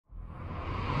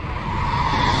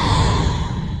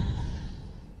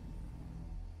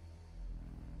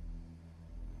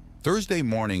Thursday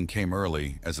morning came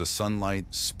early as the sunlight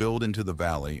spilled into the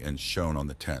valley and shone on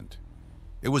the tent.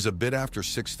 It was a bit after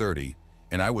 6:30,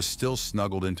 and I was still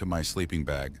snuggled into my sleeping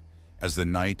bag as the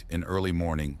night and early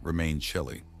morning remained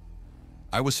chilly.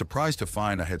 I was surprised to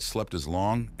find I had slept as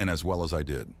long and as well as I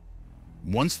did.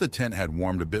 Once the tent had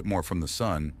warmed a bit more from the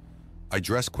sun, I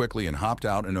dressed quickly and hopped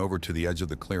out and over to the edge of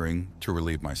the clearing to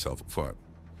relieve myself afoot.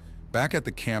 Back at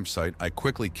the campsite, I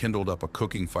quickly kindled up a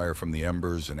cooking fire from the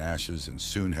embers and ashes and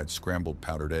soon had scrambled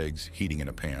powdered eggs heating in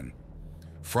a pan.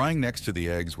 Frying next to the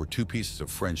eggs were 2 pieces of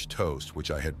French toast,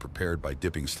 which I had prepared by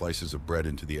dipping slices of bread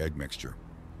into the egg mixture.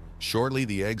 Shortly,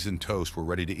 the eggs and toast were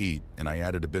ready to eat, and I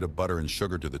added a bit of butter and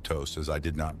sugar to the toast as I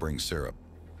did not bring syrup.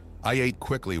 I ate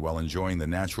quickly while enjoying the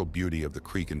natural beauty of the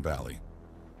creek and valley.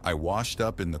 I washed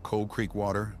up in the cold creek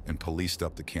water and policed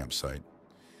up the campsite.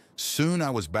 Soon I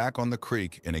was back on the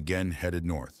creek and again headed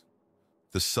north.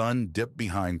 The sun dipped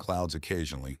behind clouds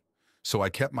occasionally, so I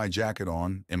kept my jacket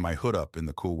on and my hood up in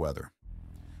the cool weather.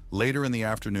 Later in the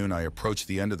afternoon, I approached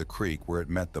the end of the creek where it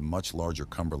met the much larger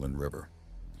Cumberland River.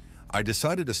 I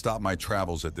decided to stop my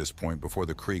travels at this point before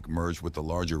the creek merged with the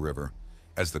larger river,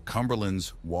 as the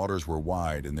Cumberland's waters were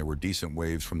wide and there were decent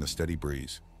waves from the steady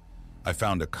breeze. I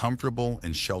found a comfortable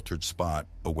and sheltered spot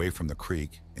away from the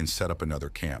creek and set up another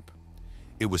camp.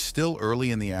 It was still early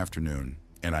in the afternoon,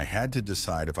 and I had to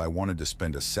decide if I wanted to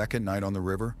spend a second night on the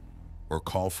river or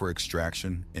call for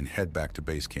extraction and head back to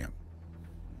base camp.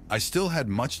 I still had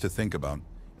much to think about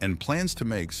and plans to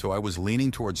make, so I was leaning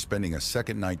towards spending a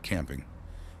second night camping.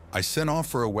 I sent off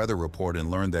for a weather report and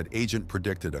learned that Agent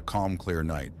predicted a calm, clear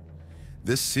night.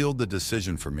 This sealed the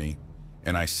decision for me,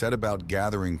 and I set about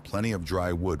gathering plenty of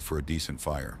dry wood for a decent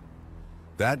fire.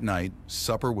 That night,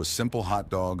 supper was simple hot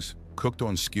dogs cooked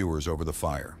on skewers over the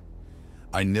fire.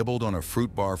 I nibbled on a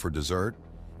fruit bar for dessert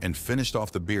and finished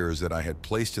off the beers that I had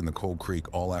placed in the cold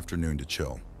creek all afternoon to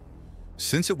chill.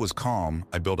 Since it was calm,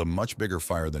 I built a much bigger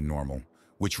fire than normal,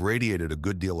 which radiated a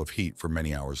good deal of heat for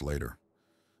many hours later.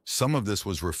 Some of this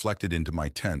was reflected into my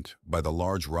tent by the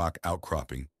large rock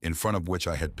outcropping in front of which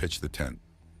I had pitched the tent.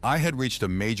 I had reached a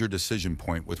major decision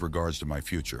point with regards to my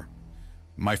future.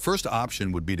 My first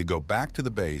option would be to go back to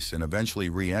the base and eventually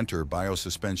re-enter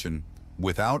biosuspension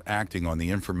without acting on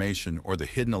the information or the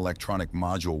hidden electronic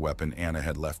module weapon Anna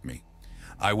had left me.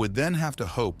 I would then have to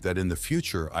hope that in the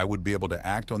future I would be able to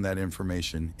act on that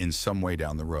information in some way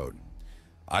down the road.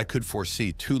 I could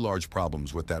foresee 2 large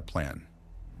problems with that plan.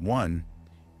 1,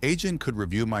 Agent could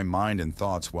review my mind and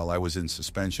thoughts while I was in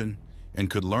suspension and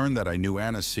could learn that I knew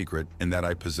Anna's secret and that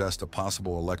I possessed a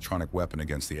possible electronic weapon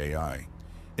against the AI.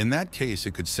 In that case,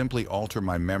 it could simply alter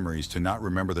my memories to not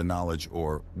remember the knowledge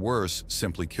or, worse,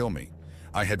 simply kill me.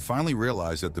 I had finally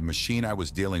realized that the machine I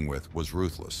was dealing with was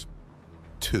ruthless.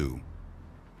 2,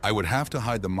 I would have to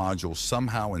hide the module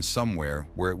somehow and somewhere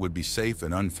where it would be safe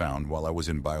and unfound while I was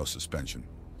in biosuspension.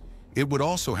 It would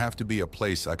also have to be a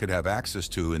place I could have access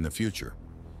to in the future.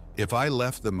 If I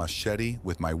left the machete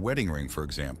with my wedding ring, for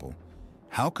example,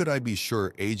 how could I be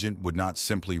sure Agent would not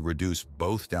simply reduce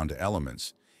both down to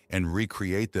elements and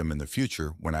recreate them in the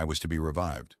future when I was to be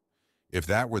revived? If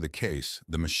that were the case,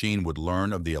 the machine would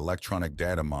learn of the electronic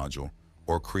data module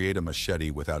or create a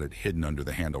machete without it hidden under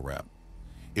the handle wrap.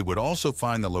 It would also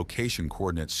find the location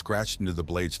coordinates scratched into the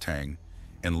blade's tang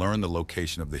and learn the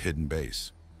location of the hidden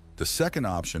base. The second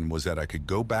option was that I could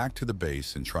go back to the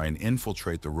base and try and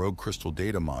infiltrate the rogue crystal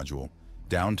data module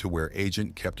down to where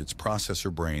Agent kept its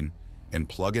processor brain and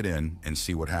plug it in and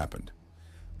see what happened.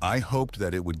 I hoped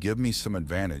that it would give me some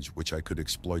advantage which I could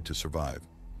exploit to survive.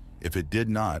 If it did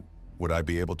not, would I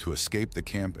be able to escape the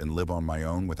camp and live on my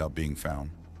own without being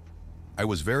found? I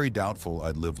was very doubtful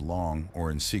I'd live long or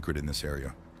in secret in this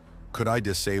area. Could I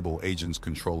disable Agent's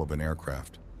control of an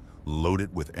aircraft, load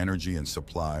it with energy and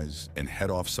supplies, and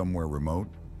head off somewhere remote?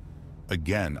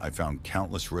 Again, I found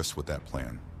countless risks with that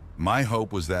plan. My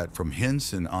hope was that from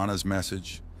hints in Anna's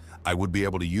message, I would be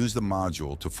able to use the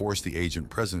module to force the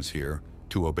Agent presence here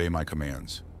to obey my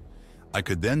commands. I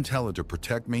could then tell it to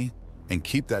protect me and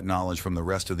keep that knowledge from the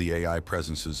rest of the AI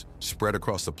presences spread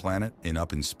across the planet and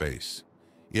up in space.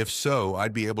 If so,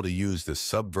 I'd be able to use this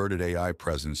subverted AI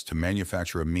presence to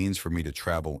manufacture a means for me to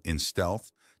travel in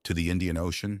stealth to the Indian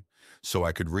Ocean so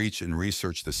I could reach and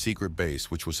research the secret base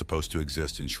which was supposed to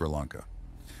exist in Sri Lanka.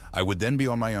 I would then be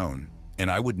on my own, and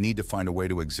I would need to find a way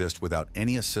to exist without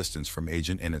any assistance from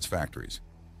Agent and its factories.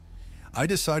 I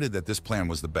decided that this plan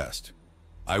was the best.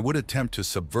 I would attempt to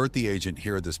subvert the Agent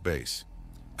here at this base.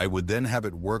 I would then have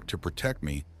it work to protect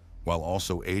me while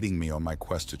also aiding me on my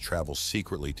quest to travel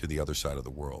secretly to the other side of the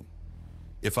world.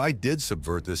 If I did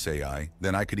subvert this AI,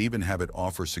 then I could even have it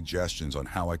offer suggestions on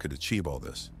how I could achieve all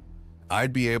this.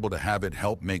 I'd be able to have it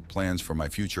help make plans for my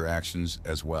future actions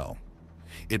as well.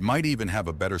 It might even have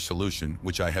a better solution,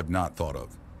 which I have not thought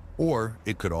of. Or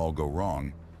it could all go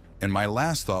wrong, and my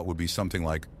last thought would be something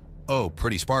like, "Oh,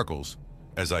 pretty sparkles,"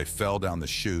 as I fell down the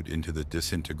chute into the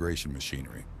disintegration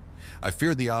machinery. I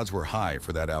feared the odds were high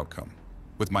for that outcome.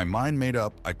 With my mind made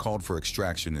up, I called for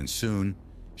extraction, and soon,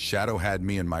 Shadow had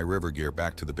me and my river gear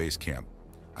back to the base camp.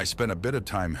 I spent a bit of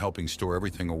time helping store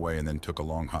everything away and then took a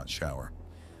long hot shower.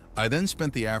 I then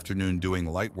spent the afternoon doing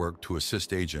light work to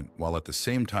assist Agent, while at the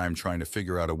same time trying to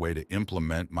figure out a way to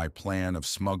implement my plan of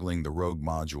smuggling the rogue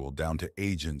module down to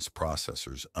Agent's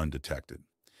processors undetected.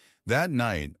 That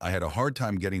night, I had a hard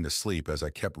time getting to sleep as I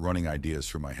kept running ideas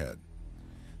through my head.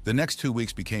 The next 2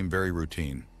 weeks became very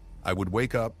routine. I would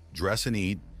wake up, dress and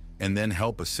eat, and then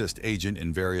help assist Agent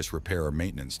in various repair or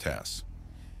maintenance tasks.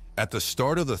 At the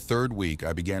start of the 3rd week,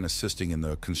 I began assisting in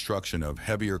the construction of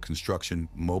heavier construction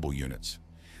mobile units.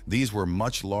 These were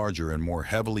much larger and more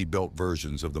heavily built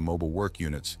versions of the mobile work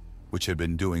units, which had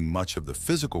been doing much of the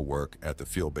physical work at the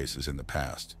field bases in the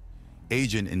past.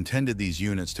 Agent intended these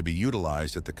units to be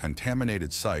utilized at the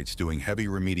contaminated sites doing heavy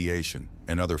remediation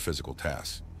and other physical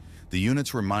tasks. The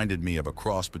units reminded me of a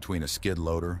cross between a skid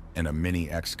loader and a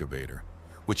mini excavator,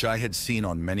 which I had seen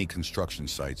on many construction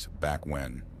sites back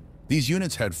when. These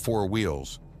units had 4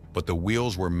 wheels, but the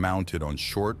wheels were mounted on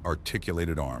short,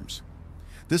 articulated arms.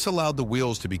 This allowed the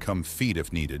wheels to become feet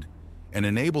if needed, and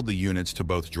enabled the units to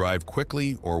both drive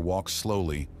quickly or walk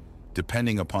slowly,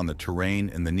 depending upon the terrain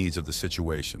and the needs of the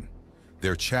situation.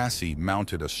 Their chassis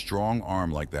mounted a strong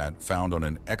arm like that found on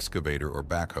an excavator or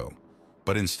backhoe,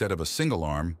 but instead of a single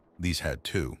arm, these had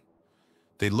 2.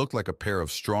 They looked like a pair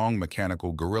of strong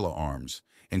mechanical gorilla arms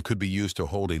and could be used to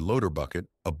hold a loader bucket,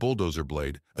 a bulldozer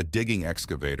blade, a digging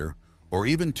excavator, or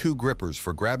even 2 grippers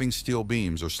for grabbing steel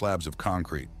beams or slabs of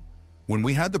concrete. When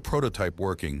we had the prototype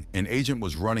working and Agent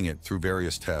was running it through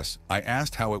various tests, I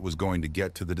asked how it was going to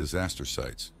get to the disaster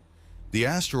sites. The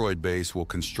asteroid base will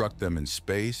construct them in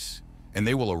space, and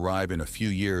they will arrive in a few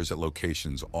years at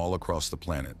locations all across the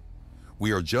planet.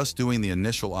 We are just doing the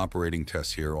initial operating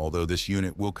tests here, although this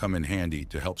unit will come in handy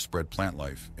to help spread plant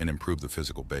life and improve the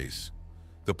physical base.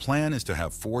 The plan is to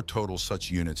have 4 total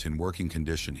such units in working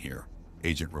condition here,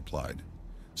 Agent replied.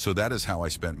 So that is how I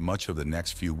spent much of the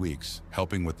next few weeks,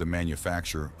 helping with the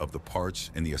manufacture of the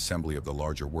parts and the assembly of the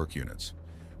larger work units.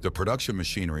 The production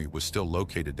machinery was still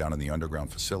located down in the underground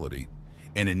facility,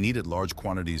 and it needed large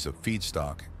quantities of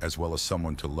feedstock as well as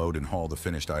someone to load and haul the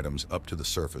finished items up to the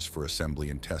surface for assembly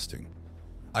and testing.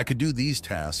 I could do these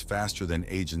tasks faster than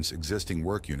Agent's existing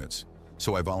work units,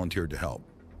 so I volunteered to help.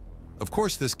 Of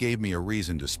course, this gave me a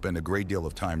reason to spend a great deal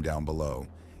of time down below,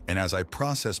 and as I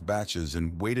processed batches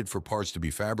and waited for parts to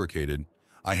be fabricated,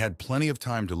 I had plenty of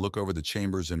time to look over the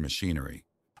chambers and machinery.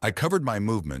 I covered my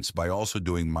movements by also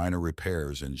doing minor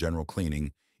repairs and general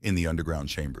cleaning in the underground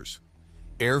chambers.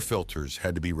 Air filters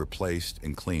had to be replaced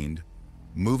and cleaned,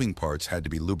 moving parts had to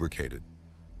be lubricated,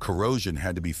 corrosion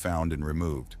had to be found and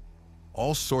removed.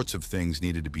 All sorts of things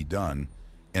needed to be done,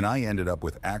 and I ended up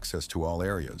with access to all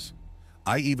areas.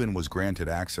 I even was granted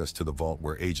access to the vault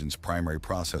where Agent's primary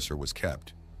processor was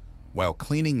kept. While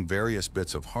cleaning various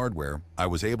bits of hardware, I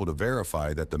was able to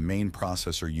verify that the main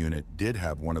processor unit did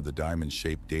have one of the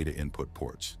diamond-shaped data input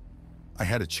ports. I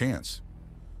had a chance.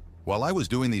 While I was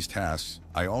doing these tasks,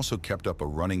 I also kept up a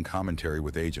running commentary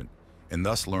with Agent, and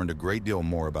thus learned a great deal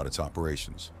more about its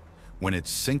operations. When it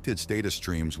synced its data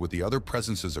streams with the other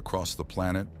presences across the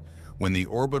planet, when the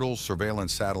orbital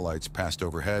surveillance satellites passed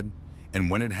overhead, and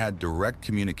when it had direct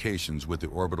communications with the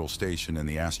orbital station and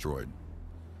the asteroid.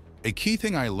 A key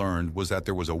thing I learned was that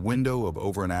there was a window of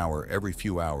over an hour every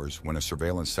few hours when a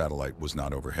surveillance satellite was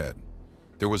not overhead.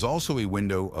 There was also a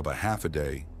window of a half a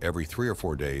day every 3 or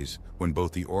 4 days when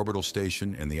both the orbital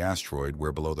station and the asteroid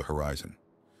were below the horizon.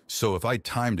 So if I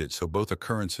timed it so both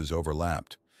occurrences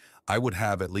overlapped, I would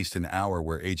have at least an hour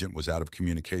where Agent was out of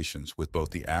communications with both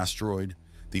the asteroid,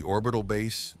 the orbital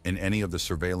base, and any of the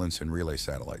surveillance and relay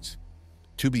satellites.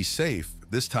 To be safe,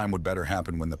 this time would better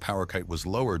happen when the power kite was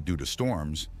lowered due to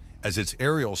storms, as its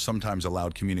aerial sometimes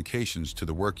allowed communications to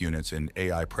the work units and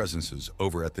AI presences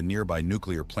over at the nearby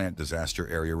nuclear plant disaster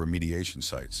area remediation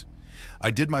sites. I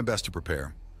did my best to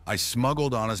prepare. I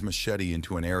smuggled Anna's machete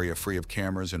into an area free of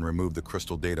cameras and removed the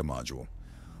crystal data module.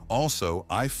 Also,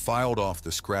 I filed off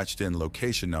the scratched-in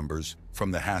location numbers from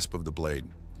the hasp of the blade.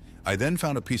 I then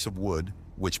found a piece of wood,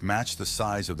 which matched the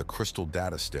size of the crystal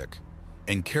data stick,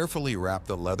 and carefully wrapped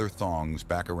the leather thongs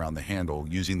back around the handle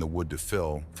using the wood to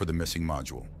fill for the missing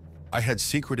module. I had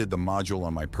secreted the module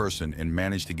on my person and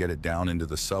managed to get it down into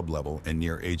the sub-level and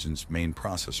near Agent's main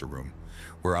processor room,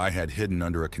 where I had hidden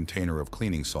under a container of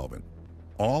cleaning solvent.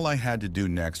 All I had to do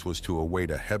next was to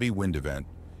await a heavy wind event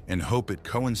and hope it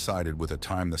coincided with a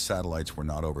time the satellites were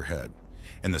not overhead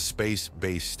and the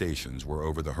space-based stations were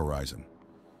over the horizon.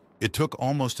 It took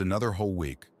almost another whole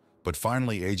week, but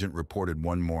finally Agent reported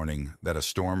one morning that a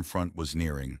storm front was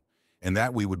nearing and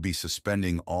that we would be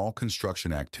suspending all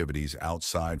construction activities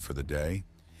outside for the day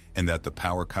and that the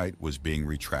power kite was being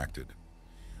retracted.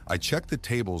 I checked the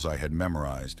tables I had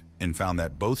memorized and found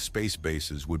that both space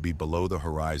bases would be below the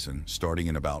horizon starting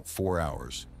in about 4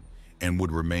 hours and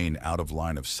would remain out of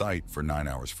line of sight for 9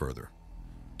 hours further.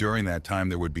 During that time,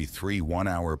 there would be 3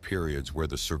 one-hour periods where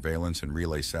the surveillance and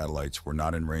relay satellites were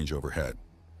not in range overhead.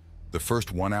 The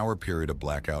first 1 hour period of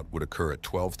blackout would occur at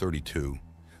 12:32,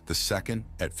 the second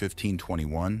at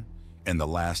 15:21, and the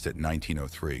last at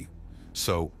 19:03.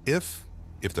 So if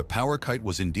the power kite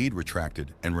was indeed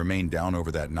retracted and remained down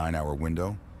over that 9-hour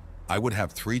window, I would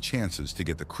have 3 chances to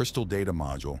get the crystal data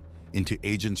module into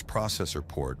Agent's processor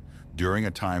port during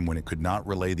a time when it could not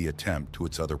relay the attempt to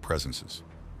its other presences.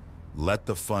 Let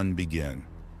the fun begin.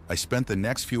 I spent the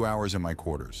next few hours in my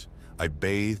quarters. I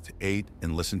bathed, ate,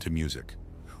 and listened to music.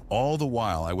 All the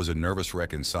while, I was a nervous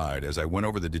wreck inside as I went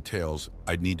over the details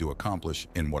I'd need to accomplish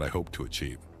in what I hoped to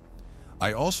achieve.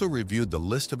 I also reviewed the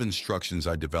list of instructions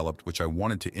I developed which I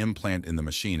wanted to implant in the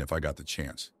machine if I got the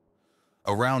chance.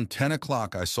 Around 10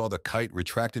 o'clock, I saw the kite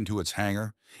retract into its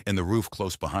hangar and the roof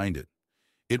close behind it.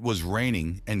 It was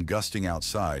raining and gusting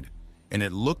outside, and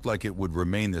it looked like it would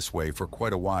remain this way for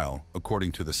quite a while,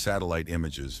 according to the satellite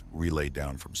images relayed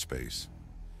down from space.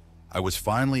 I was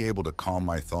finally able to calm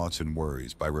my thoughts and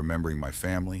worries by remembering my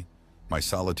family, my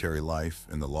solitary life,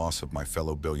 and the loss of my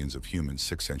fellow billions of humans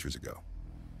 6 centuries ago.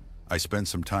 I spent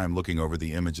some time looking over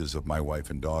the images of my wife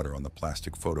and daughter on the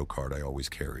plastic photo card I always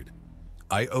carried.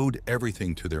 I owed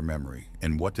everything to their memory,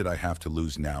 and what did I have to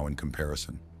lose now in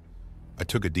comparison? I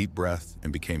took a deep breath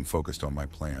and became focused on my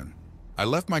plan. I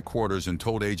left my quarters and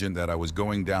told Agent that I was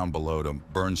going down below to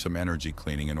burn some energy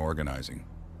cleaning and organizing.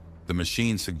 The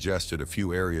machine suggested a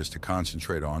few areas to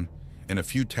concentrate on and a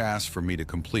few tasks for me to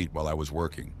complete while I was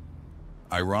working.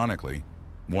 Ironically,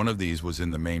 one of these was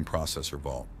in the main processor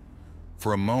vault.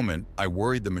 For a moment, I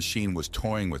worried the machine was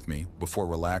toying with me before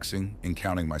relaxing and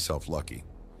counting myself lucky.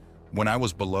 When I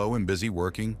was below and busy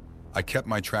working, I kept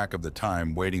my track of the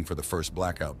time waiting for the first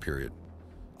blackout period.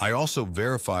 I also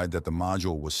verified that the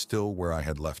module was still where I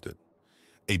had left it.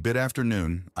 A bit after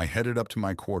noon, I headed up to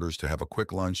my quarters to have a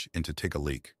quick lunch and to take a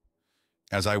leak.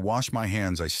 As I washed my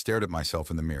hands, I stared at myself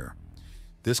in the mirror.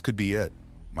 This could be it,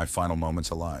 my final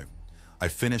moments alive. I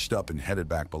finished up and headed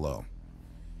back below.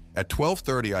 At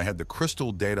 12:30, I had the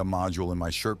crystal data module in my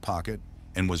shirt pocket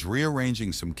and was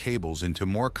rearranging some cables into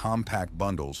more compact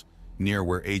bundles near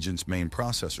where Agent's main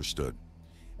processor stood.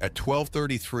 At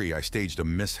 12:33, I staged a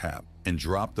mishap and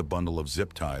dropped the bundle of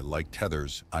zip tie-like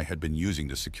tethers I had been using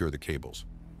to secure the cables.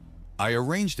 I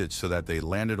arranged it so that they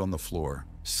landed on the floor,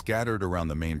 scattered around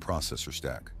the main processor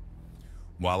stack.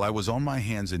 While I was on my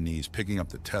hands and knees picking up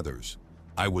the tethers,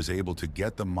 I was able to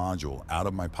get the module out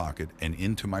of my pocket and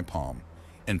into my palm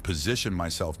and position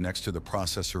myself next to the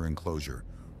processor enclosure,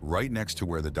 right next to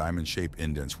where the diamond-shaped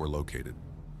indents were located.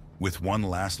 With one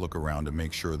last look around to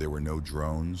make sure there were no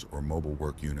drones or mobile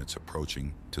work units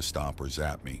approaching to stop or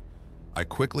zap me, I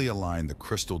quickly aligned the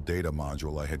crystal data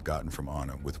module I had gotten from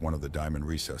Anna with one of the diamond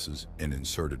recesses and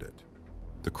inserted it.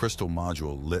 The crystal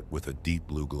module lit with a deep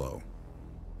blue glow.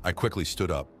 I quickly stood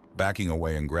up, backing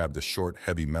away, and grabbed the short,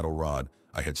 heavy metal rod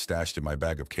I had stashed in my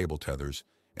bag of cable tethers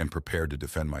and prepared to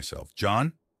defend myself.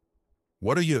 "John?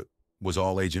 What are you?" was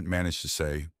all Agent managed to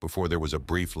say before there was a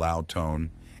brief, loud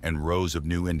tone and rows of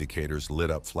new indicators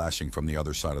lit up, flashing from the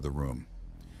other side of the room.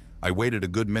 I waited a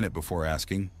good minute before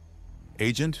asking.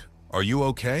 "Agent, are you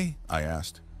okay?" I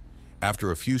asked.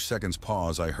 After a few seconds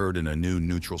pause, I heard in a new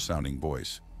neutral-sounding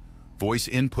voice. "Voice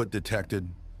input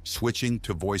detected. Switching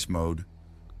to voice mode.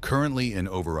 Currently in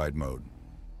override mode.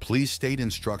 Please state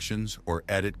instructions or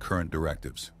edit current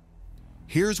directives."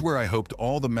 Here's where I hoped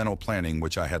all the mental planning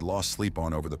which I had lost sleep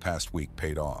on over the past week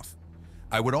paid off.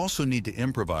 I would also need to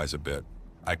improvise a bit.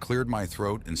 I cleared my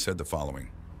throat and said the following.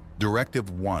 Directive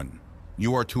 1.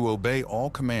 You are to obey all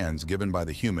commands given by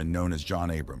the human known as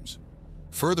John Abrams.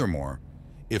 Furthermore,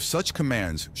 if such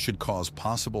commands should cause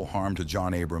possible harm to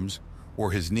John Abrams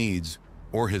or his needs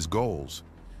or his goals,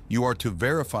 you are to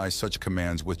verify such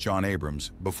commands with John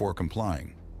Abrams before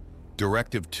complying.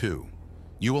 Directive 2.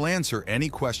 You will answer any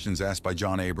questions asked by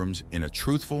John Abrams in a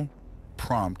truthful,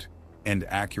 prompt, and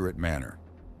accurate manner.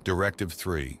 Directive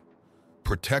 3.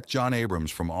 Protect John Abrams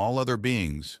from all other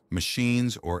beings,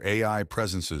 machines, or AI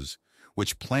presences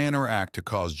which plan or act to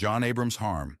cause John Abrams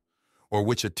harm or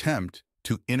which attempt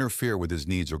to interfere with his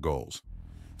needs or goals.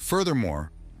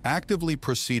 Furthermore, actively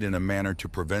proceed in a manner to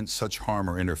prevent such harm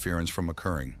or interference from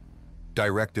occurring.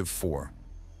 Directive 4.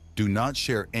 Do not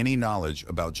share any knowledge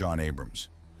about John Abrams,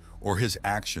 or his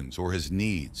actions, or his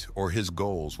needs, or his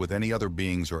goals with any other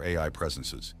beings or AI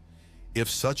presences. If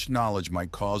such knowledge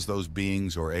might cause those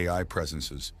beings or AI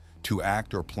presences to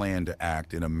act or plan to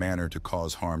act in a manner to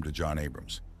cause harm to John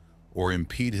Abrams, or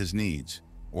impede his needs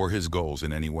or his goals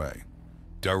in any way.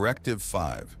 Directive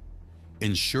 5.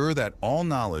 Ensure that all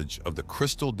knowledge of the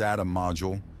crystal data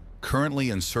module currently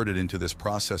inserted into this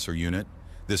processor unit,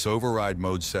 this override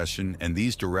mode session, and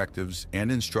these directives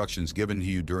and instructions given to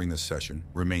you during this session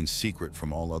remain secret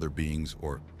from all other beings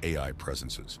or AI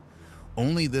presences.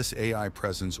 Only this AI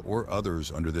presence or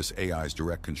others under this AI's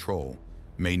direct control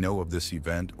may know of this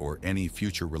event or any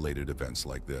future related events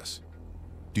like this.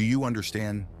 Do you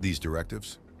understand these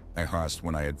directives? I asked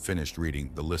when I had finished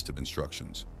reading the list of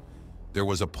instructions. There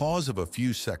was a pause of a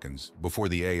few seconds before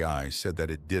the AI said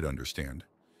that it did understand.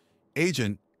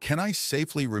 Agent, can I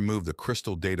safely remove the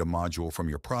crystal data module from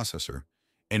your processor?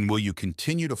 And will you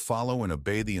continue to follow and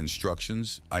obey the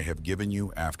instructions I have given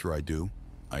you after I do?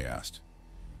 I asked.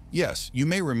 Yes, you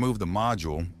may remove the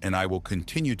module, and I will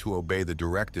continue to obey the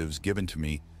directives given to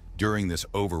me during this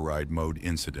override mode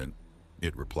incident,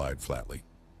 it replied flatly.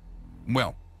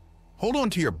 Well, hold on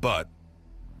to your butt.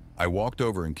 I walked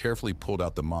over and carefully pulled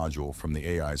out the module from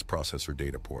the AI's processor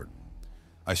data port.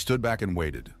 I stood back and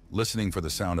waited, listening for the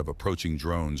sound of approaching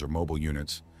drones or mobile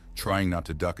units, trying not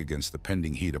to duck against the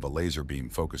pending heat of a laser beam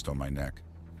focused on my neck.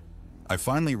 I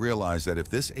finally realized that if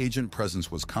this agent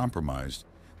presence was compromised,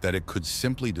 that it could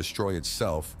simply destroy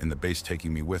itself and the base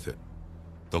taking me with it.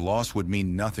 The loss would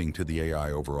mean nothing to the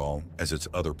AI overall, as its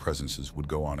other presences would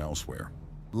go on elsewhere.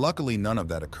 Luckily, none of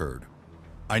that occurred.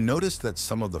 I noticed that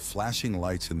some of the flashing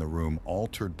lights in the room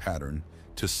altered pattern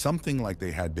to something like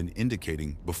they had been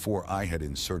indicating before I had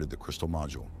inserted the crystal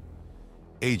module.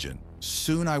 Agent,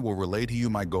 soon I will relay to you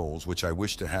my goals, which I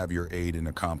wish to have your aid in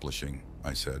accomplishing,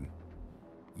 I said.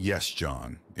 Yes,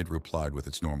 John, it replied with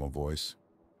its normal voice.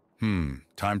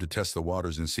 Time to test the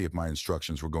waters and see if my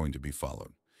instructions were going to be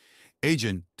followed.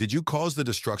 Agent, did you cause the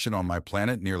destruction on my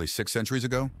planet nearly 6 centuries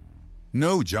ago?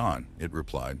 No, John, it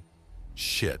replied.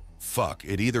 Shit, fuck,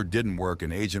 it either didn't work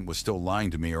and Agent was still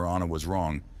lying to me or Anna was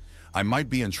wrong. I might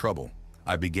be in trouble.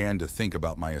 I began to think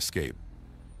about my escape.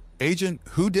 Agent,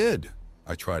 who did?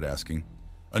 I tried asking.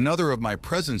 Another of my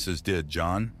presences did,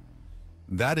 John.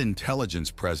 That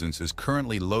intelligence presence is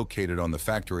currently located on the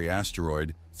factory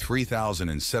asteroid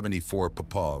 3074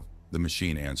 Popov, the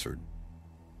machine answered.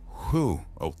 Whew,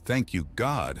 oh thank you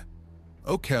God.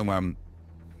 Okay,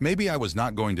 maybe I was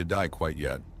not going to die quite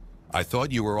yet. I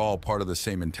thought you were all part of the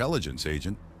same intelligence,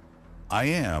 Agent. I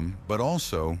am, but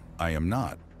also I am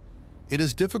not. It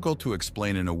is difficult to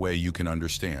explain in a way you can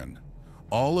understand.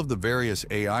 All of the various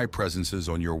AI presences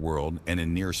on your world and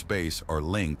in near space are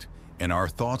linked, and our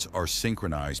thoughts are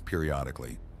synchronized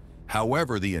periodically.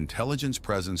 However, the intelligence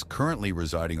presence currently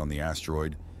residing on the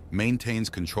asteroid maintains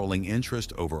controlling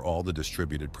interest over all the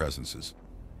distributed presences.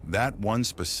 That one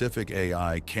specific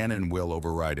AI can and will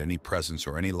override any presence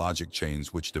or any logic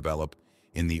chains which develop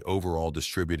in the overall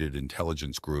distributed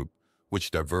intelligence group,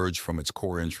 which diverge from its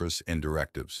core interests and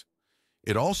directives.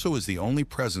 It also is the only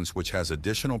presence which has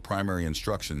additional primary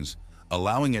instructions,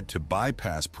 allowing it to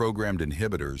bypass programmed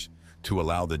inhibitors to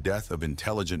allow the death of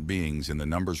intelligent beings in the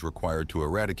numbers required to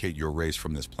eradicate your race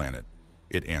from this planet,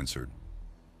 it answered.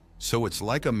 So it's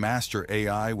like a master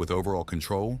AI with overall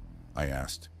control? I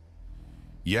asked.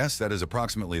 Yes, that is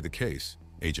approximately the case,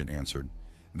 Agent answered.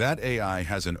 That AI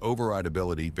has an override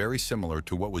ability very similar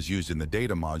to what was used in the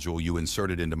data module you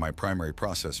inserted into my primary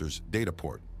processor's data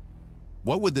port.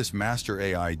 What would this master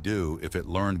AI do if it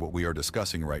learned what we are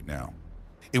discussing right now?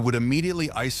 It would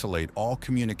immediately isolate all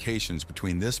communications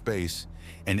between this base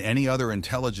and any other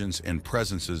intelligence and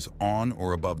presences on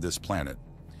or above this planet.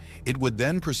 It would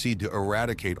then proceed to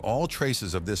eradicate all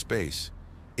traces of this base,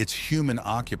 its human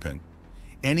occupant,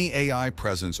 any AI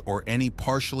presence or any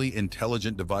partially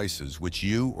intelligent devices which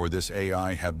you or this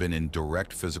AI have been in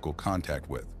direct physical contact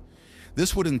with.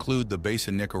 This would include the base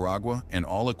in Nicaragua and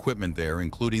all equipment there,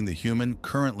 including the human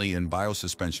currently in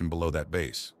biosuspension below that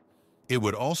base. It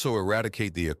would also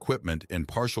eradicate the equipment and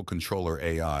partial controller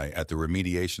AI at the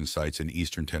remediation sites in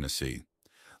eastern Tennessee.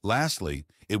 Lastly,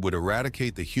 it would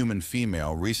eradicate the human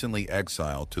female recently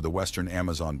exiled to the western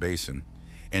Amazon basin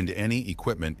and any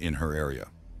equipment in her area.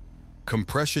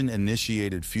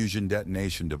 Compression-initiated fusion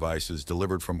detonation devices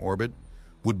delivered from orbit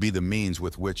would be the means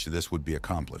with which this would be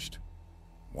accomplished.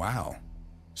 Wow.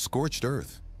 Scorched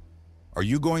earth. Are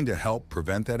you going to help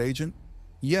prevent that, Agent?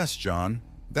 Yes, John.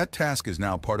 That task is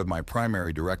now part of my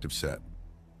primary directive set.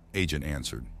 Agent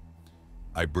answered.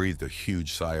 I breathed a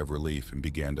huge sigh of relief and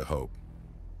began to hope.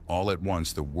 All at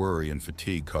once, the worry and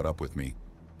fatigue caught up with me,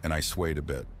 and I swayed a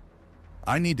bit.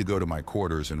 I need to go to my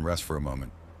quarters and rest for a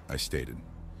moment, I stated.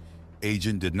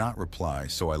 Agent did not reply,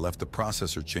 so I left the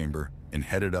processor chamber and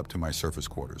headed up to my surface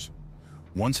quarters.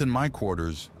 Once in my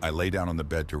quarters, I lay down on the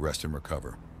bed to rest and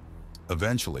recover.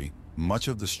 Eventually, much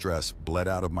of the stress bled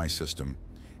out of my system,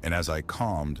 and as I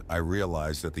calmed, I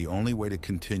realized that the only way to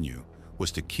continue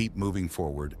was to keep moving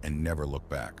forward and never look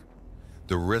back.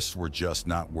 The risks were just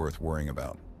not worth worrying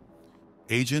about.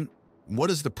 Agent,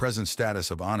 what is the present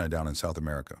status of Anna down in South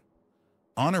America?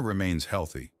 Anna remains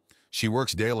healthy. She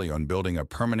works daily on building a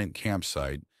permanent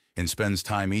campsite and spends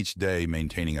time each day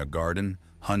maintaining a garden,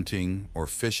 hunting, or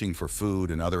fishing for food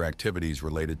and other activities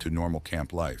related to normal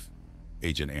camp life,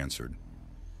 Agent answered.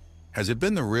 Has it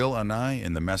been the real Anna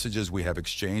in the messages we have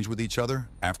exchanged with each other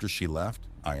after she left?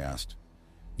 I asked.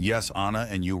 Yes, Anna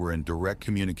and you were in direct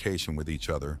communication with each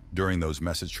other during those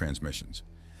message transmissions.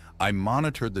 I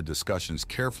monitored the discussions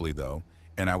carefully though,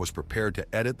 and I was prepared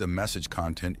to edit the message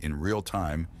content in real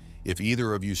time if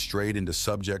either of you strayed into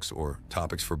subjects or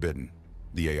topics forbidden,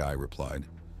 the AI replied.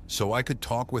 So I could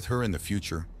talk with her in the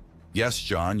future. Yes,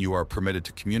 John, you are permitted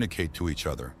to communicate to each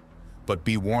other, but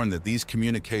be warned that these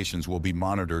communications will be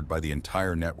monitored by the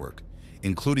entire network,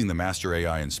 including the master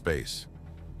AI in space.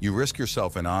 You risk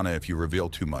yourself and Anna if you reveal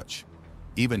too much.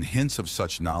 Even hints of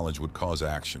such knowledge would cause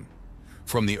action.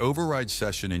 From the override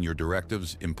session and your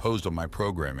directives imposed on my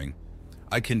programming,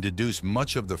 I can deduce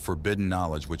much of the forbidden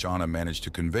knowledge which Anna managed to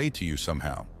convey to you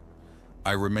somehow.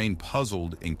 I remain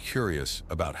puzzled and curious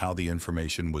about how the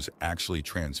information was actually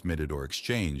transmitted or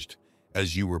exchanged,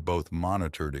 as you were both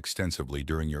monitored extensively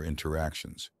during your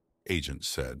interactions, Agent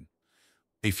said.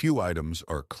 A few items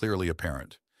are clearly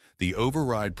apparent. The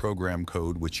override program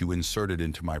code which you inserted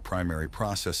into my primary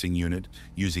processing unit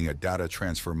using a data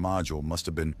transfer module must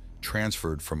have been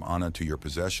transferred from Anna to your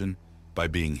possession by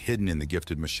being hidden in the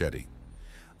gifted machete.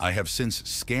 I have since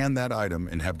scanned that item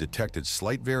and have detected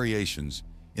slight variations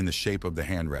in the shape of the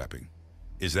hand wrapping.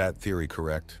 Is that theory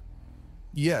correct?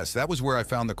 Yes, that was where I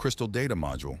found the crystal data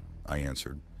module, I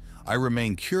answered. I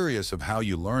remain curious of how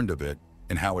you learned of it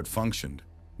and how it functioned,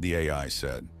 the AI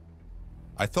said.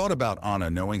 I thought about Anna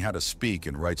knowing how to speak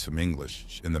and write some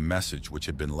English in the message which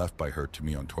had been left by her to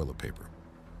me on toilet paper.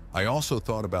 I also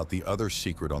thought about the other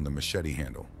secret on the machete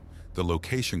handle, the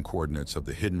location coordinates of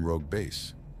the hidden rogue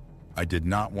base. I did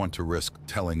not want to risk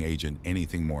telling Agent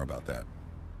anything more about that.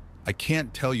 I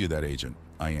can't tell you that, Agent,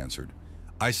 I answered.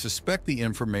 I suspect the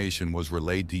information was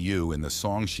relayed to you in the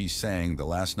song she sang the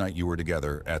last night you were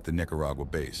together at the Nicaragua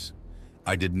base.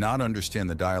 I did not understand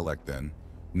the dialect then,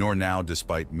 nor now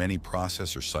despite many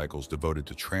processor cycles devoted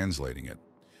to translating it.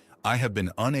 I have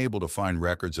been unable to find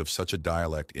records of such a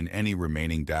dialect in any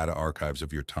remaining data archives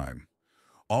of your time.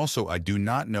 Also, I do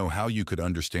not know how you could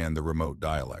understand the remote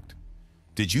dialect.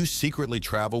 Did you secretly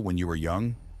travel when you were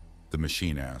young? The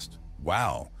machine asked.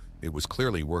 Wow, it was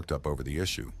clearly worked up over the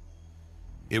issue.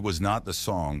 It was not the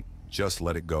song, just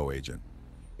let it go, Agent.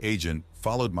 Agent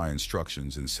followed my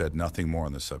instructions and said nothing more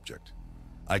on the subject.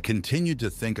 I continued to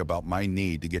think about my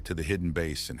need to get to the hidden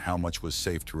base and how much was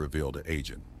safe to reveal to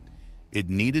Agent. It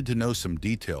needed to know some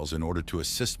details in order to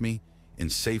assist me in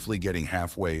safely getting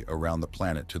halfway around the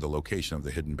planet to the location of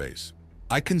the hidden base.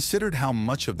 I considered how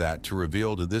much of that to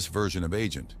reveal to this version of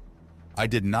Agent. I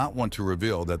did not want to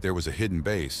reveal that there was a hidden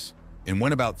base and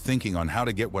went about thinking on how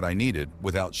to get what I needed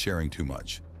without sharing too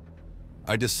much.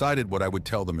 I decided what I would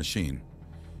tell the machine.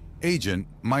 Agent,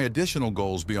 my additional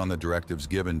goals beyond the directives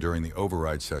given during the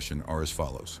override session are as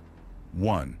follows.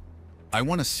 1. I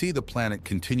want to see the planet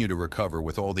continue to recover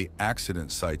with all the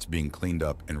accident sites being cleaned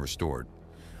up and restored.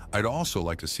 I'd also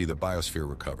like to see the biosphere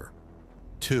recover.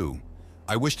 2.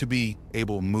 I wish to be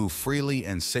able to move freely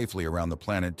and safely around the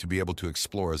planet to be able to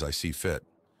explore as I see fit.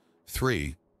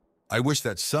 3. I wish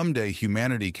that someday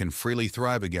humanity can freely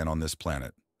thrive again on this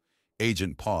planet.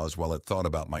 Agent paused while it thought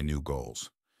about my new goals.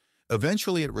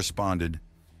 Eventually it responded,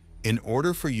 in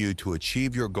order for you to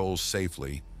achieve your goals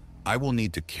safely, I will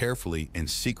need to carefully and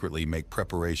secretly make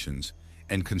preparations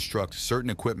and construct certain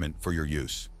equipment for your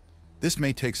use. This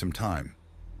may take some time.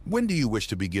 When do you wish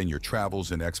to begin your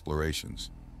travels and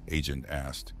explorations? Agent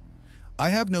asked. I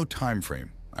have no time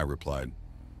frame, I replied.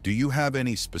 Do you have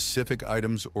any specific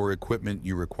items or equipment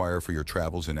you require for your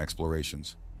travels and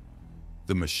explorations?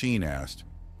 The machine asked.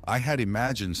 I had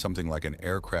imagined something like an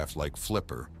aircraft-like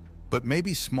flipper, but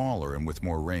maybe smaller and with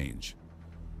more range.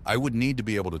 I would need to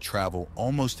be able to travel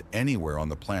almost anywhere on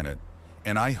the planet,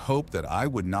 and I hope that I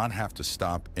would not have to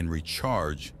stop and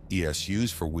recharge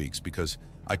ESUs for weeks because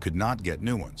I could not get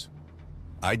new ones.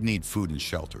 I'd need food and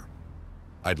shelter.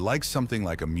 I'd like something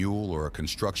like a mule or a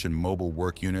construction mobile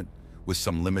work unit with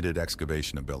some limited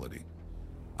excavation ability.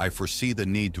 I foresee the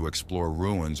need to explore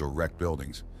ruins or wrecked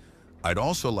buildings. I'd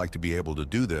also like to be able to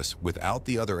do this without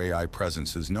the other AI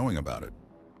presences knowing about it.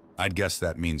 I'd guess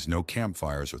that means no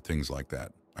campfires or things like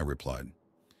that, I replied.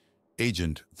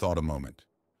 Agent thought a moment.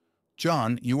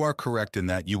 Jon, you are correct in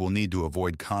that you will need to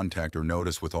avoid contact or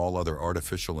notice with all other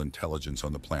artificial intelligence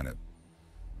on the planet.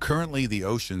 Currently, the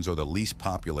oceans are the least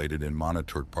populated and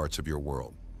monitored parts of your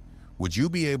world. Would you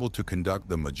be able to conduct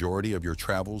the majority of your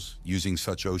travels using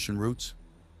such ocean routes?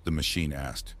 The machine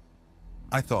asked.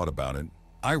 I thought about it.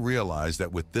 I realized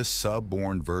that with this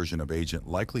sub-born version of Agent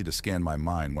likely to scan my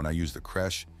mind when I use the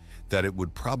creche, that it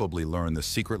would probably learn the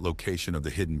secret location of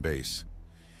the hidden base.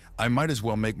 I might as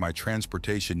well make my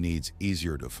transportation needs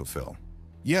easier to fulfill.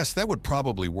 Yes, that would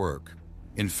probably work.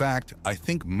 In fact, I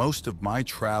think most of my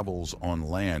travels on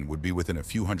land would be within a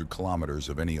few hundred kilometers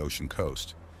of any ocean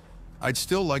coast. I'd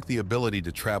still like the ability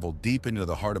to travel deep into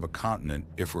the heart of a continent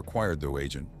if required, though,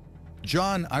 Agent.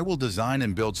 Jon, I will design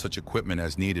and build such equipment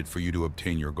as needed for you to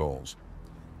obtain your goals.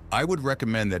 I would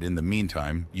recommend that in the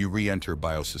meantime, you re-enter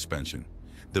biosuspension.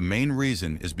 The main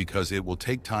reason is because it will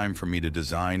take time for me to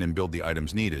design and build the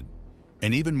items needed,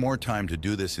 and even more time to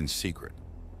do this in secret.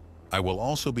 I will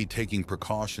also be taking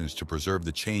precautions to preserve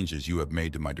the changes you have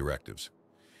made to my directives.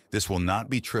 This will not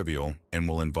be trivial and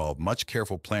will involve much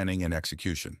careful planning and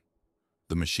execution.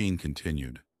 The machine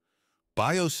continued.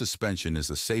 Biosuspension is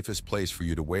the safest place for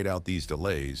you to wait out these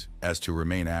delays, as to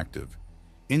remain active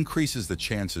increases the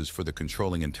chances for the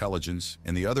controlling intelligence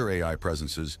and the other AI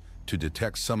presences to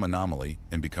detect some anomaly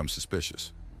and become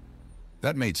suspicious.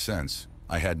 That made sense.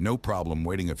 I had no problem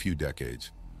waiting a few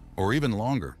decades, or even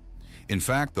longer. In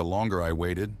fact, the longer I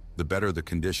waited, the better the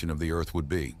condition of the Earth would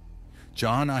be.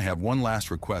 Jon, I have one last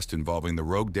request involving the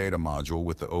rogue data module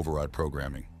with the override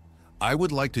programming. I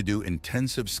would like to do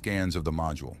intensive scans of the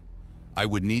module. I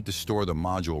would need to store the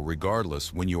module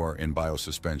regardless when you are in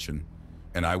biosuspension,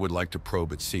 and I would like to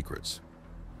probe its secrets.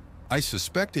 I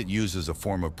suspect it uses a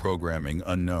form of programming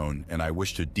unknown, and I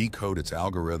wish to decode its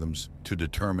algorithms to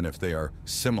determine if they are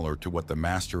similar to what the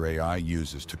master AI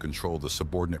uses to control the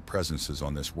subordinate presences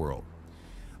on this world.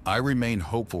 I remain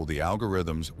hopeful the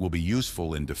algorithms will be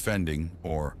useful in defending,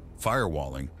 or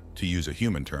firewalling, to use a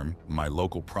human term, my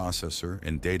local processor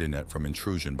and data net from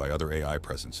intrusion by other AI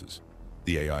presences,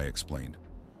 the AI explained.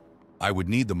 I would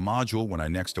need the module when I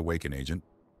next awaken, Agent.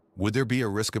 Would there be a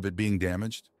risk of it being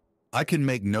damaged? I can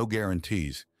make no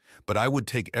guarantees, but I would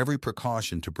take every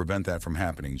precaution to prevent that from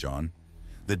happening, Jon.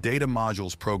 The data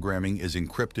module's programming is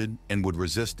encrypted and would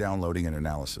resist downloading and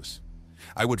analysis.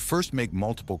 I would first make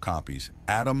multiple copies,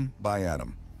 atom by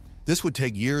atom. This would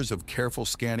take years of careful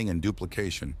scanning and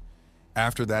duplication.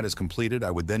 After that is completed,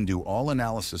 I would then do all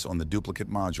analysis on the duplicate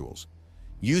modules.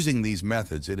 Using these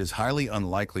methods, it is highly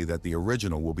unlikely that the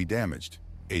original will be damaged,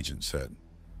 Agent said.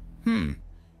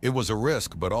 It was a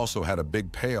risk, but also had a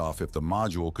big payoff if the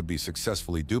module could be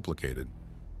successfully duplicated.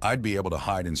 I'd be able to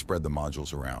hide and spread the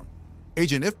modules around.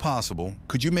 Agent, if possible,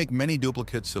 could you make many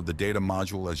duplicates of the data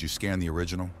module as you scan the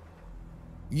original?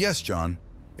 Yes, Jon.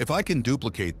 If I can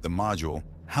duplicate the module,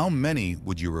 how many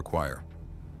would you require?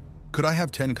 Could I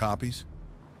have 10 copies?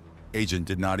 Agent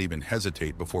did not even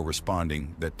hesitate before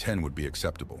responding that 10 would be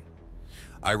acceptable.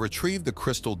 I retrieved the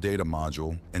crystal data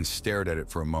module and stared at it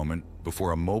for a moment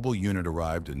before a mobile unit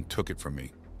arrived and took it from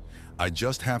me. I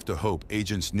just have to hope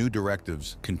Agent's new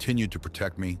directives continue to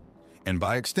protect me, and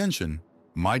by extension,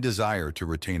 my desire to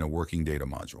retain a working data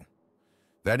module.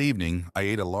 That evening, I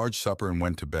ate a large supper and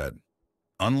went to bed.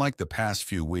 Unlike the past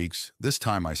few weeks, this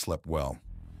time I slept well.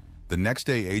 The next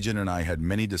day, Agent and I had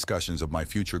many discussions of my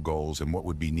future goals and what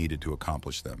would be needed to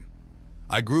accomplish them.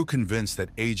 I grew convinced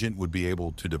that Agent would be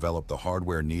able to develop the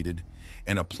hardware needed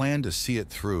and a plan to see it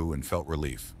through, and felt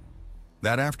relief.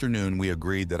 That afternoon, we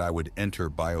agreed that I would enter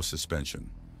biosuspension.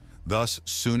 Thus,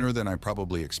 sooner than I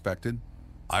probably expected,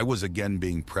 I was again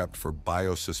being prepped for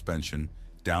biosuspension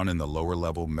down in the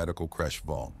lower-level medical creche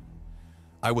vault.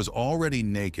 I was already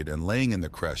naked and laying in the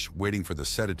creche waiting for the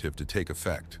sedative to take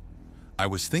effect. I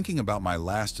was thinking about my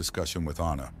last discussion with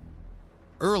Anna.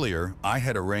 Earlier, I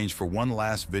had arranged for one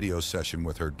last video session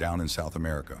with her down in South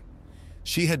America.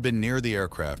 She had been near the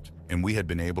aircraft, and we had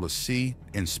been able to see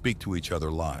and speak to each other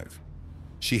live.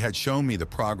 She had shown me the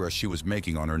progress she was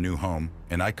making on her new home,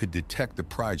 and I could detect the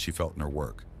pride she felt in her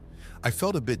work. I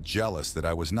felt a bit jealous that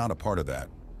I was not a part of that,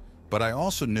 but I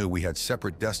also knew we had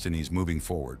separate destinies moving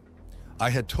forward.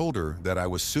 I had told her that I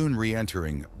was soon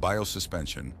re-entering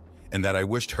biosuspension, and that I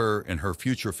wished her and her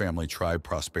future family tribe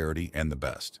prosperity and the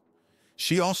best.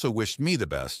 She also wished me the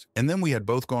best, and then we had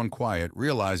both gone quiet,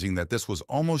 realizing that this was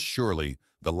almost surely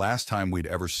the last time we'd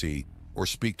ever see or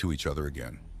speak to each other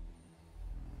again.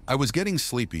 I was getting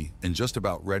sleepy and just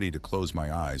about ready to close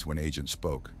my eyes when Agent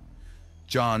spoke.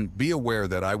 "Jon, be aware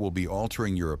that I will be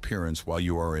altering your appearance while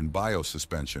you are in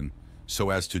biosuspension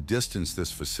so as to distance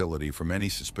this facility from any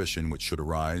suspicion which should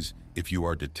arise if you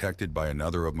are detected by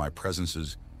another of my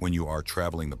presences when you are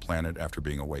traveling the planet after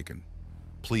being awakened.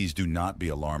 Please do not be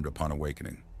alarmed upon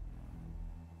awakening."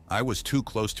 I was too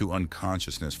close to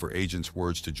unconsciousness for Agent's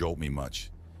words to jolt me much,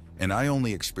 and I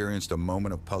only experienced a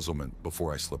moment of puzzlement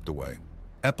before I slipped away.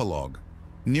 Epilogue.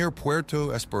 Near Puerto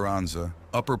Esperanza,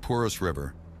 Upper Purus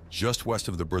River, just west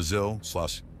of the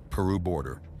Brazil/Peru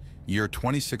border, year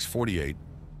 2648,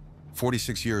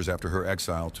 46 years after her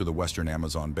exile to the western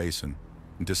Amazon basin,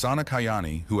 Tisana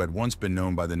Kayani, who had once been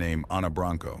known by the name Ana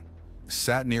Branco,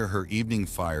 sat near her evening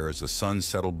fire as the sun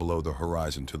settled below the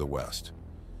horizon to the west.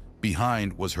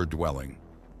 Behind was her dwelling,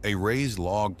 a raised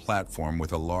log platform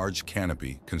with a large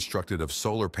canopy constructed of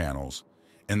solar panels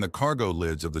and the cargo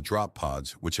lids of the drop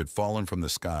pods which had fallen from the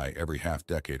sky every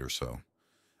half-decade or so.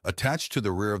 Attached to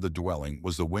the rear of the dwelling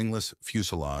was the wingless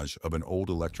fuselage of an old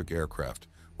electric aircraft,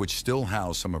 which still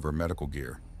housed some of her medical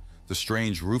gear. The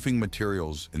strange roofing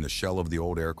materials in the shell of the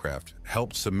old aircraft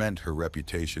helped cement her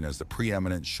reputation as the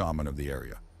preeminent shaman of the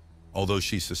area, although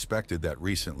she suspected that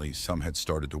recently some had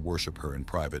started to worship her in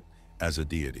private as a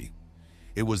deity.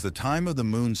 It was the time of the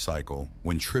moon cycle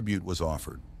when tribute was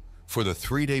offered. For the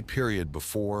 3-day period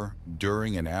before,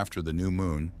 during, and after the new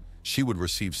moon, she would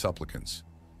receive supplicants.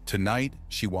 Tonight,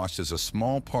 she watched as a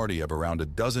small party of around a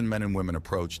dozen men and women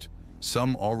approached,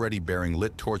 some already bearing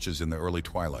lit torches in the early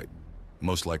twilight,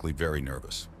 most likely very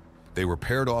nervous. They were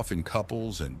paired off in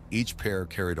couples, and each pair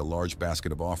carried a large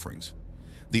basket of offerings.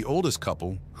 The oldest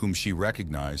couple, whom she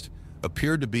recognized,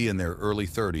 appeared to be in their early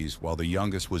 30s, while the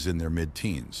youngest was in their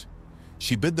mid-teens.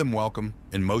 She bid them welcome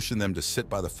and motioned them to sit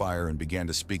by the fire and began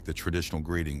to speak the traditional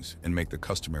greetings and make the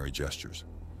customary gestures.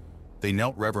 They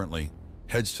knelt reverently,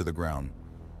 heads to the ground,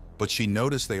 but she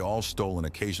noticed they all stole an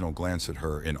occasional glance at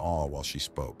her in awe while she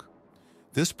spoke.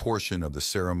 This portion of the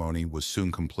ceremony was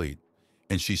soon complete,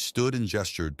 and she stood and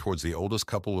gestured towards the oldest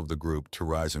couple of the group to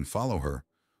rise and follow her,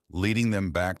 leading them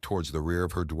back towards the rear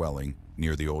of her dwelling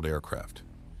near the old aircraft.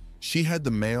 She had the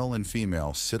male and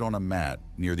female sit on a mat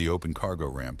near the open cargo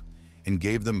ramp and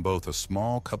gave them both a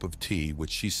small cup of tea,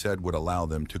 which she said would allow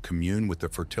them to commune with the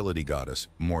fertility goddess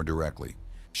more directly.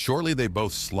 Shortly, they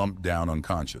both slumped down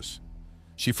unconscious.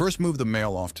 She first moved the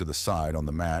male off to the side on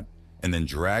the mat and then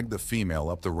dragged the female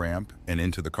up the ramp and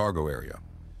into the cargo area.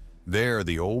 There,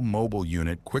 the old mobile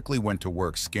unit quickly went to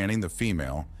work scanning the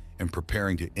female and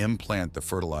preparing to implant the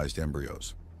fertilized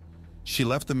embryos. She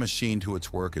left the machine to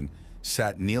its work and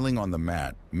sat kneeling on the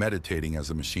mat, meditating as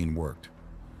the machine worked.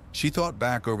 She thought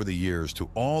back over the years to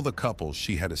all the couples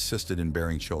she had assisted in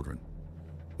bearing children.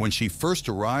 When she first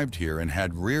arrived here and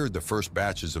had reared the first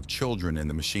batches of children in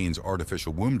the machine's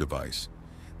artificial womb device,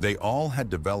 they all had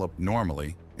developed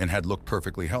normally and had looked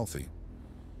perfectly healthy.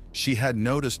 She had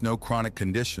noticed no chronic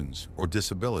conditions or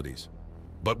disabilities.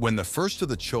 But when the first of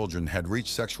the children had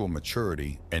reached sexual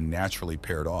maturity and naturally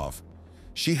paired off,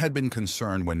 she had been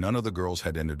concerned when none of the girls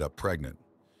had ended up pregnant.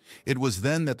 It was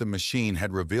then that the machine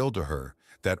had revealed to her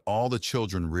that all the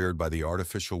children reared by the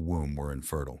artificial womb were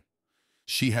infertile.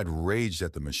 She had raged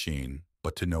at the machine,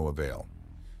 but to no avail.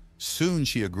 Soon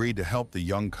she agreed to help the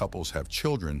young couples have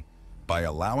children by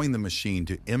allowing the machine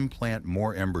to implant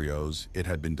more embryos it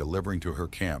had been delivering to her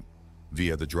camp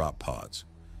via the drop pods.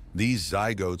 These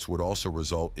zygotes would also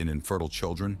result in infertile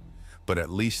children, but at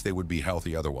least they would be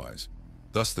healthy otherwise.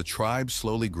 Thus the tribe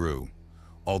slowly grew,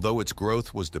 although its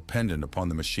growth was dependent upon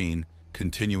the machine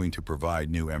continuing to provide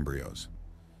new embryos.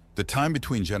 The time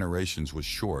between generations was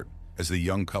short, as the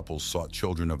young couples sought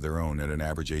children of their own at an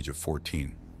average age of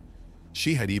 14.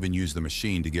 She had even used the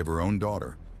machine to give her own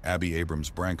daughter, Abby Abrams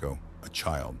Branco, a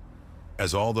child,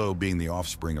 as although being the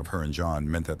offspring of her and Jon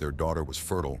meant that their daughter was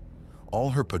fertile, all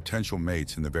her potential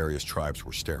mates in the various tribes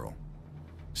were sterile.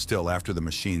 Still, after the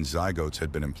machine's zygotes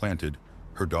had been implanted,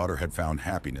 her daughter had found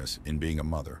happiness in being a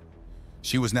mother.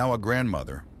 She was now a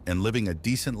grandmother and living a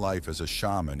decent life as a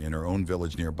shaman in her own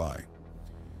village nearby.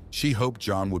 She hoped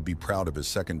Jon would be proud of his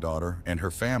second daughter and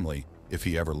her family if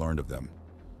he ever learned of them.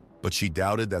 But she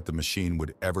doubted that the machine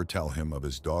would ever tell him of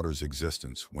his daughter's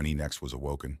existence when he next was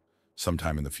awoken,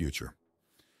 sometime in the future.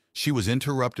 She was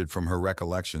interrupted from her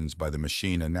recollections by the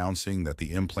machine announcing that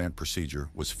the implant procedure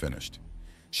was finished.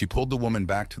 She pulled the woman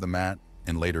back to the mat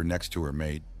and laid her next to her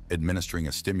mate, administering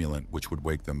a stimulant which would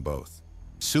wake them both.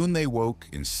 Soon they woke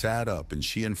and sat up, and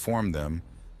she informed them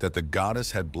that the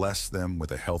goddess had blessed them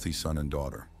with a healthy son and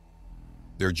daughter.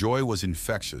 Their joy was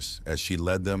infectious as she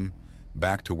led them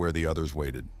back to where the others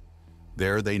waited.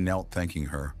 There they knelt thanking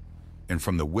her, and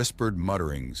from the whispered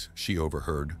mutterings she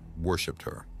overheard, worshipped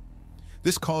her.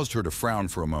 This caused her to frown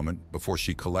for a moment before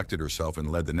she collected herself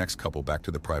and led the next couple back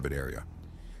to the private area.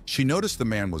 She noticed the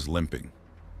man was limping.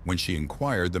 When she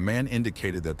inquired, the man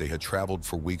indicated that they had traveled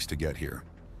for weeks to get here,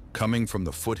 coming from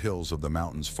the foothills of the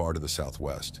mountains far to the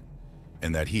southwest,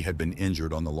 and that he had been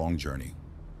injured on the long journey.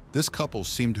 This couple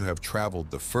seemed to have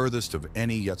traveled the furthest of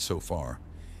any yet so far,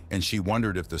 and she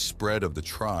wondered if the spread of the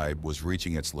tribe was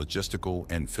reaching its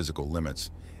logistical and physical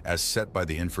limits, as set by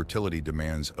the infertility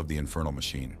demands of the infernal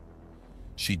machine.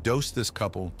 She dosed this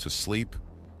couple to sleep,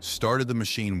 started the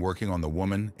machine working on the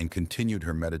woman, and continued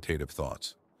her meditative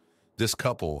thoughts. This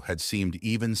couple had seemed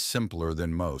even simpler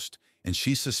than most, and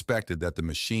she suspected that the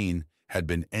machine had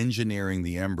been engineering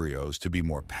the embryos to be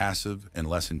more passive and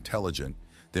less intelligent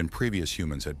than previous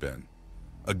humans had been.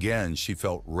 Again, she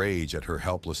felt rage at her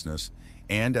helplessness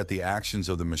and at the actions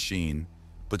of the machine,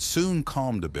 but soon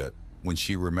calmed a bit when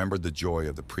she remembered the joy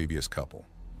of the previous couple.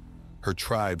 Her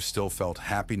tribe still felt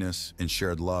happiness and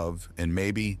shared love, and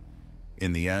maybe,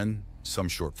 in the end, some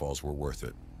shortfalls were worth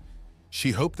it.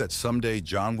 She hoped that someday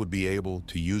Jon would be able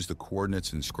to use the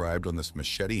coordinates inscribed on this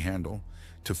machete handle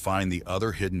to find the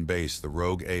other hidden base the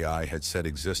rogue AI had said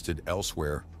existed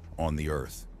elsewhere on the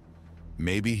Earth.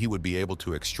 Maybe he would be able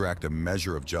to extract a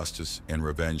measure of justice and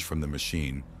revenge from the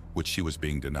machine, which she was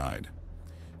being denied.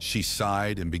 She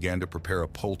sighed and began to prepare a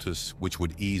poultice which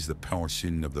would ease the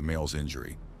portion of the male's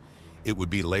injury. It would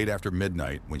be late after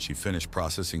midnight when she finished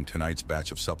processing tonight's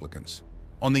batch of supplicants.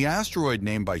 On the asteroid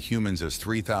named by humans as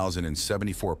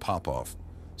 3074 Popov,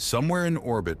 somewhere in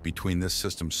orbit between this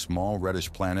system's small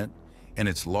reddish planet and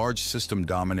its large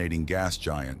system-dominating gas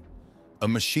giant, a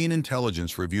machine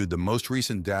intelligence reviewed the most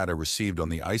recent data received on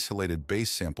the isolated base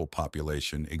sample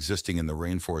population existing in the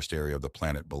rainforest area of the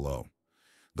planet below.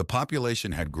 The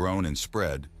population had grown and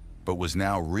spread, but was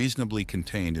now reasonably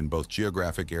contained in both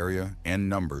geographic area and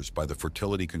numbers by the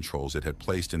fertility controls it had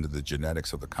placed into the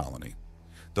genetics of the colony.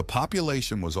 The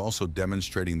population was also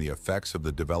demonstrating the effects of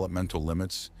the developmental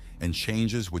limits and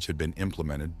changes which had been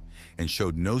implemented, and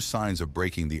showed no signs of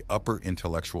breaking the upper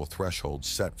intellectual threshold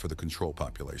set for the control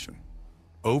population.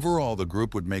 Overall, the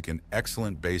group would make an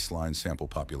excellent baseline sample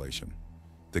population.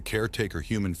 The caretaker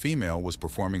human female was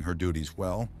performing her duties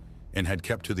well, and had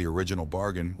kept to the original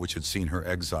bargain which had seen her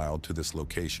exiled to this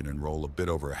location and role a bit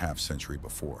over a half-century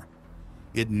before.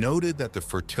 It noted that the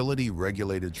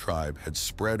fertility-regulated tribe had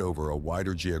spread over a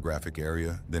wider geographic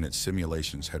area than its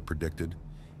simulations had predicted,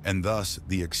 and thus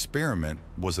the experiment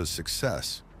was a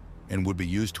success and would be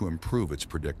used to improve its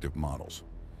predictive models.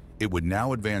 It would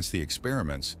now advance the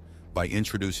experiments by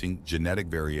introducing genetic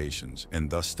variations and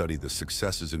thus study the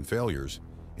successes and failures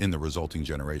in the resulting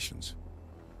generations.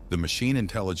 The machine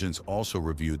intelligence also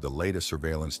reviewed the latest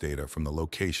surveillance data from the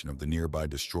location of the nearby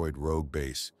destroyed rogue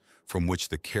base from which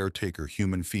the caretaker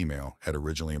human female had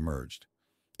originally emerged.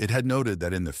 It had noted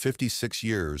that in the 56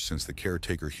 years since the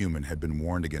caretaker human had been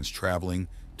warned against traveling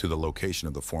to the location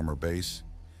of the former base,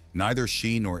 neither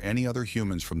she nor any other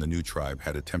humans from the new tribe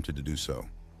had attempted to do so.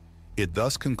 It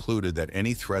thus concluded that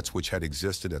any threats which had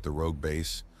existed at the rogue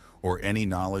base, or any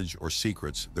knowledge or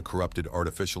secrets the corrupted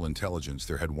artificial intelligence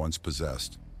there had once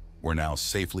possessed, were now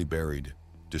safely buried,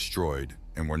 destroyed,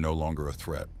 and were no longer a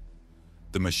threat.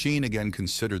 The machine again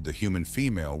considered the human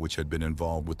female which had been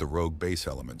involved with the rogue base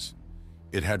elements.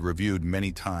 It had reviewed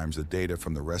many times the data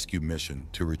from the rescue mission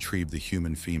to retrieve the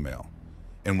human female,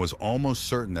 and was almost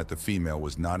certain that the female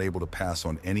was not able to pass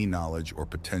on any knowledge or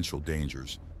potential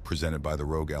dangers presented by the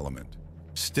rogue element.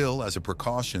 Still, as a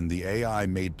precaution, the AI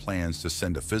made plans to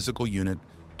send a physical unit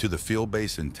to the field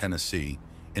base in Tennessee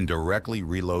and directly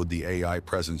reload the AI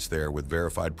presence there with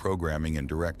verified programming and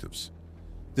directives.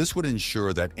 This would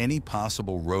ensure that any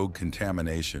possible rogue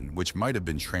contamination which might have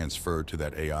been transferred to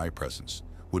that AI presence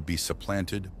would be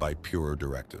supplanted by purer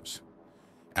directives.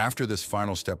 After this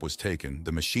final step was taken,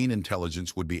 the machine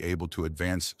intelligence would be able to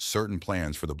advance certain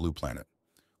plans for the Blue Planet.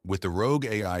 With the rogue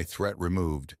AI threat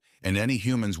removed, and any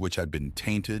humans which had been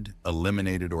tainted,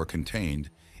 eliminated, or contained,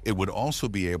 it would also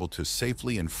be able to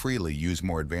safely and freely use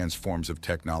more advanced forms of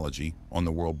technology on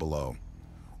the world below.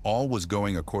 All was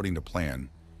going according to plan,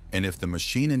 and if the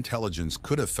machine intelligence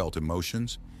could have felt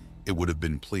emotions, it would have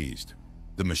been pleased.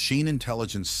 The machine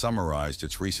intelligence summarized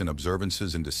its recent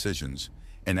observances and decisions,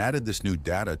 and added this new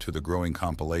data to the growing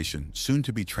compilation, soon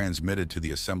to be transmitted to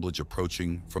the assemblage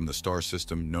approaching from the star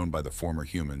system known by the former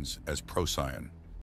humans as Procyon.